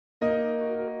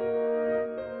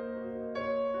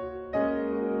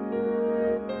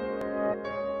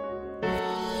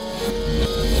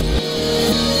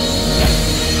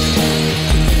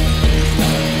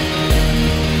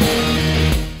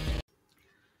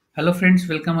Hello friends,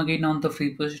 welcome again on the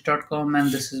freeproject.com, and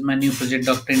this is my new project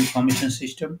Doctor Information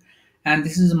System, and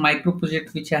this is a micro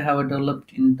project which I have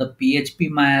developed in the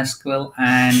PHP MySQL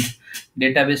and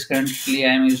database. Currently I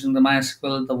am using the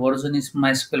MySQL. The version is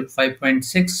MySQL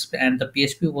 5.6 and the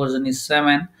PHP version is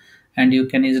 7, and you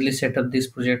can easily set up this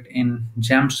project in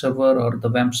Jam server or the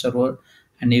WAMP server,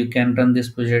 and you can run this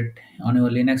project on your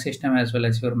Linux system as well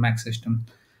as your Mac system.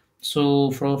 So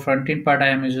for front-end part, I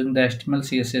am using the HTML,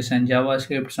 CSS, and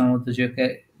JavaScript. Some of the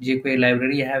jQuery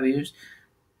library I have used.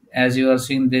 As you are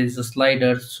seeing, there is a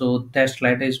slider. So that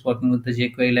slider is working with the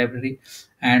jQuery library.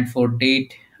 And for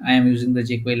date, I am using the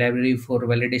jQuery library. For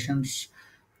validations,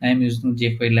 I am using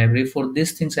jQuery library. For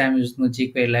these things, I am using the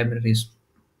jQuery libraries.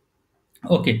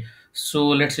 Okay, so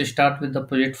let's start with the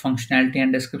project functionality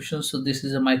and description. So this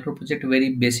is a micro project,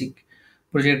 very basic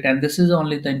project, and this is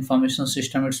only the information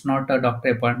system. It's not a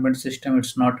doctor appointment system.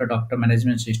 It's not a doctor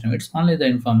management system. It's only the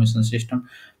information system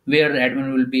where the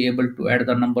admin will be able to add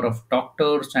the number of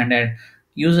doctors, and a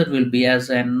user will be, as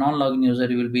a non-login user,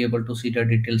 you will be able to see the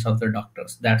details of the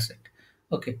doctors. That's it.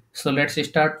 Okay, so let's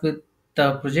start with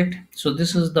the project. So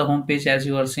this is the home page, as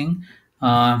you are seeing.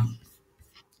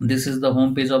 This is the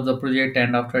home page of the project,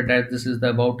 and after that this is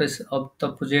the about us of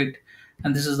the project,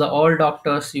 and this is the all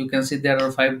doctors. You can see there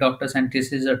are 5 doctors, and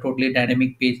this is a totally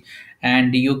dynamic page,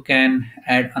 and you can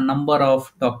add a number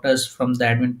of doctors from the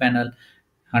admin panel.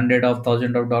 Hundred of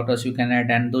thousand of doctors you can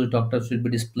add, and those doctors will be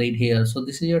displayed here. So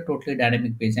this is your totally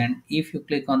dynamic page, and if you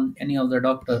click on any of the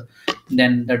doctor,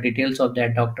 then the details of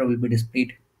that doctor will be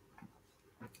displayed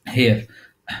here.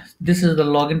 This is the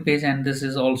login page, and this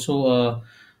is uh,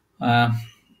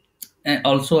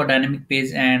 also a dynamic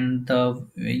page, and the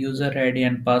user id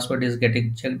and password is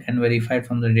getting checked and verified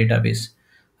from the database,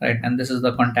 right? And this is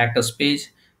the contact us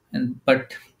page, and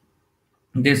but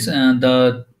this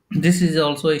is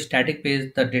also a static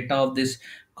page. The data of this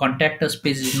contact us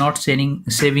page is not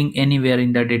saving anywhere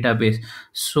in the database.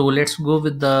 So let's go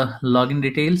with the login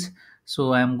details.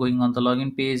 So I am going on the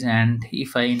login page, and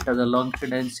if I enter the login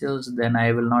credentials, then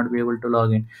I will not be able to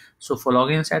log in. So for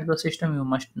login inside the system, you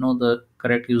must know the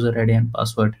correct user id and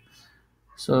password.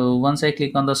 So once I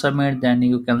click on the submit, then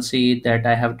you can see that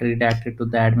I have redirected to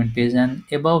the admin page, and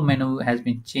above menu has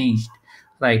been changed,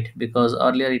 right? Because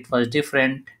earlier it was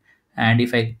different, and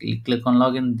if I click on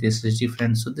login, this is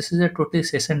different. So this is a totally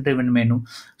session driven menu.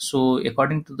 So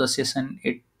according to the session,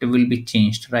 it will be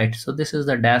changed, right? So this is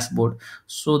the dashboard.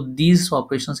 So these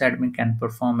operations admin can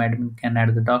perform. Admin can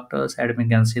add the doctors, admin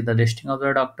can see the listing of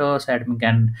the doctors, admin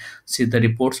can see the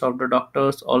reports of the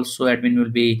doctors. Also admin will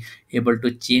be able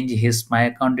to change his my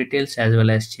account details, as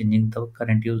well as changing the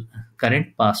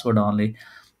current password only.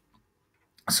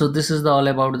 So this is the all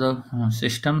about the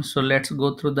system. So let's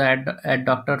go through the add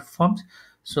doctor forms.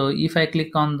 So if I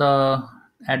click on the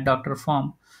add doctor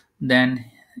form, then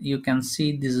you can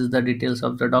see this is the details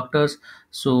of the doctors.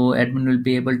 So admin will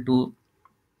be able to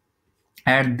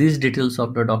add these details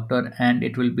of the doctor, and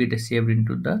it will be saved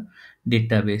into the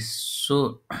database.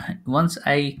 So once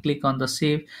I click on the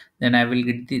save, then I will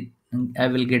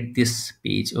get this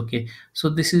page. Okay, so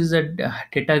this is a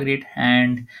data grid,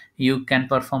 and you can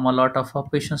perform a lot of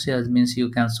operations here. Means you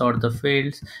can sort the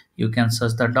fields, you can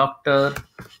search the doctor.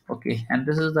 Okay, and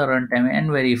this is the runtime,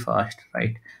 and very fast,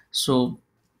 right? So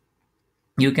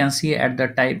you can see at the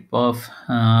type of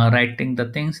writing the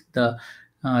things, the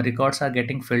records are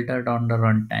getting filtered on the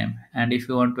runtime. And if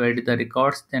you want to edit the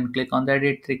records, then click on the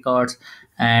edit records,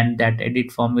 and that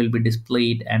edit form will be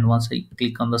displayed. And once I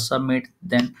click on the submit,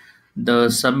 then the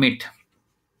submit,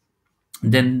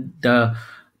 then the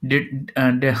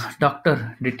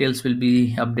doctor details will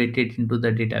be updated into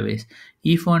the database.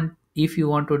 If you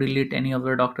want to delete any of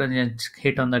the doctor, just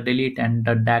hit on the delete, and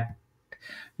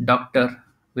doctor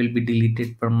will be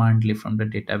deleted permanently from the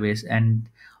database. And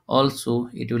also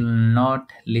it will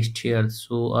not list here.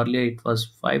 So earlier it was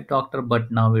 5 doctor, but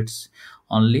now it's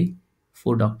only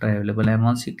 4 doctor available. And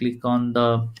once you click on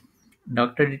the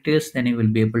doctor details, then you will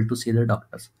be able to see the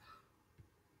doctors.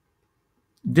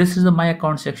 This is the my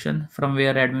account section, from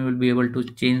where admin will be able to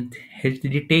change his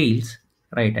details,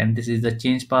 right? And this is the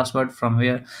change password, from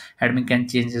where admin can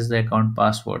change his the account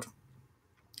password,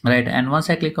 right? And once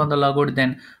I click on the logout,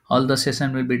 then all the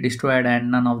session will be destroyed,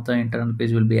 and none of the internal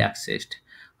page will be accessed,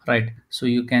 right? So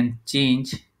you can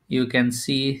change, you can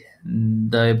see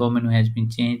the above menu has been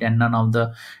changed, and none of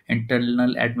the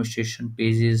internal administration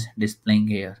page is displaying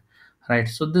here, right?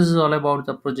 So this is all about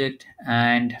the project.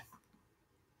 And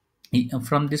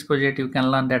from this project you can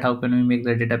learn that how can we make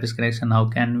the database connection, how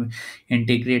can we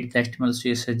integrate the html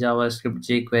css javascript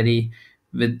jquery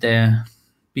with the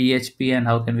PHP, and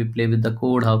how can we play with the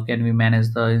code, how can we manage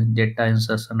the data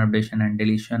insertion, updation, and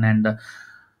deletion, and the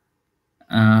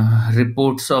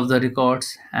reports of the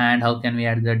records, and how can we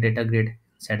add the data grid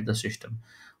inside the system.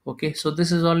 Okay, so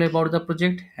this is all about the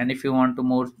project, and if you want to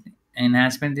more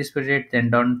enhancement this project, then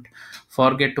don't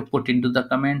forget to put into the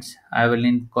comments. I will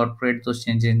incorporate those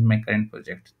changes in my current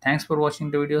project. Thanks for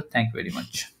watching the video. Thank you very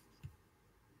much.